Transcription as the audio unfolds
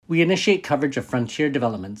We initiate coverage of Frontier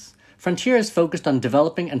developments. Frontier is focused on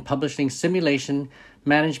developing and publishing simulation,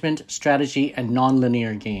 management, strategy, and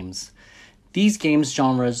non-linear games. These games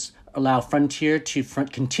genres allow Frontier to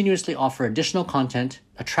continuously offer additional content,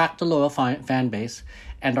 attract a loyal fan base,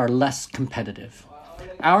 and are less competitive.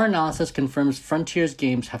 Our analysis confirms Frontier's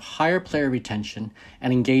games have higher player retention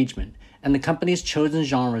and engagement, and the company's chosen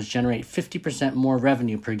genres generate 50% more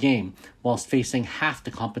revenue per game, whilst facing half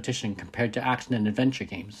the competition compared to action and adventure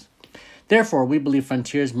games. Therefore, we believe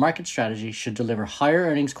Frontier's market strategy should deliver higher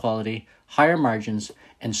earnings quality, higher margins,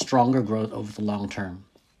 and stronger growth over the long term.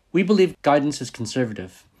 We believe guidance is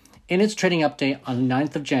conservative. In its trading update on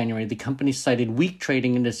 9th of January, the company cited weak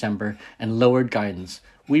trading in December and lowered guidance.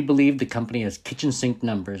 We believe the company has kitchen sink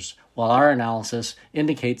numbers, while our analysis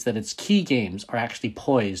indicates that its key games are actually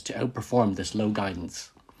poised to outperform this low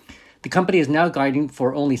guidance. The company is now guiding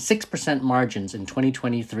for only 6% margins in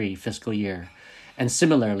 2023 fiscal year, and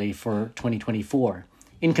similarly for 2024.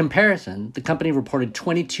 In comparison, the company reported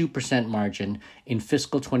 22% margin in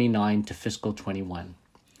fiscal 29 to fiscal 21.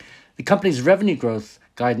 The company's revenue growth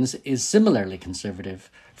guidance is similarly conservative.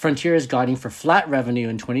 Frontier is guiding for flat revenue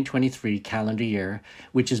in 2023 calendar year,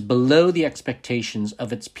 which is below the expectations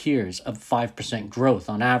of its peers of 5% growth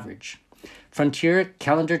on average. Frontier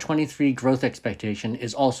calendar 23 growth expectation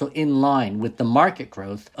is also in line with the market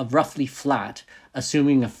growth of roughly flat,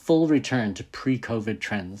 assuming a full return to pre-COVID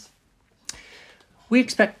trends. We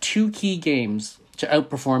expect two key games to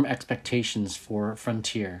outperform expectations for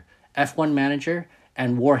Frontier: F1 Manager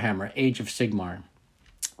and Warhammer Age of Sigmar.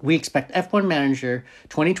 We expect F1 Manager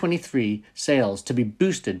 2023 sales to be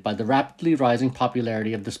boosted by the rapidly rising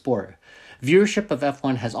popularity of the sport. Viewership of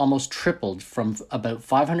F1 has almost tripled from about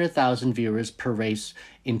 500,000 viewers per race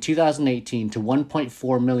in 2018 to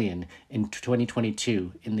 1.4 million in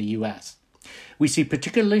 2022 in the US. We see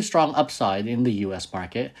particularly strong upside in the US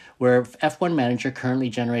market, where F1 Manager currently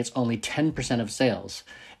generates only 10% of sales.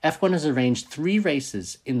 F1 has arranged 3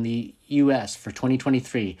 races in the US for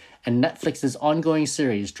 2023, and Netflix's ongoing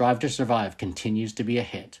series Drive to Survive continues to be a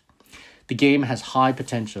hit. The game has high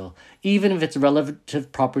potential. Even if its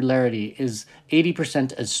relative popularity is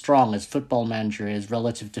 80% as strong as Football Manager is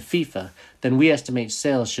relative to FIFA, then we estimate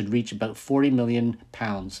sales should reach about £40 million,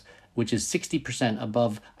 which is 60%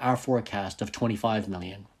 above our forecast of 25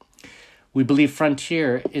 million. We believe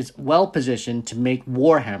Frontier is well positioned to make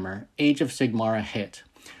Warhammer Age of Sigmar a hit.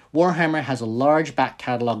 Warhammer has a large back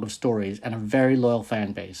catalogue of stories and a very loyal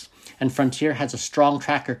fan base, and Frontier has a strong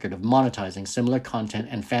track record of monetizing similar content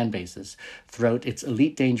and fan bases throughout its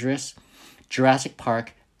Elite Dangerous, Jurassic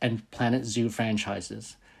Park, and Planet Zoo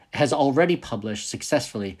franchises. It has already published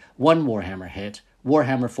successfully one Warhammer hit,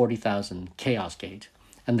 Warhammer 40,000 Chaos Gate,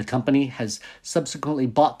 and the company has subsequently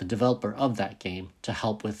bought the developer of that game to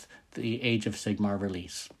help with the Age of Sigmar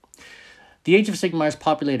release. The Age of Sigmar's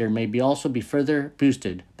populator may also be further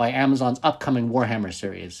boosted by Amazon's upcoming Warhammer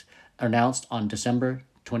series, announced on December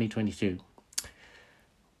 2022.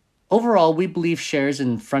 Overall, we believe shares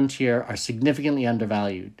in Frontier are significantly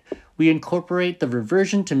undervalued. We incorporate the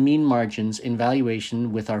reversion to mean margins in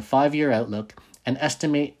valuation with our 5-year outlook and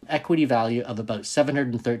estimate equity value of about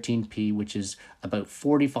 713p, which is about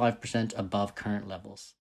 45% above current levels.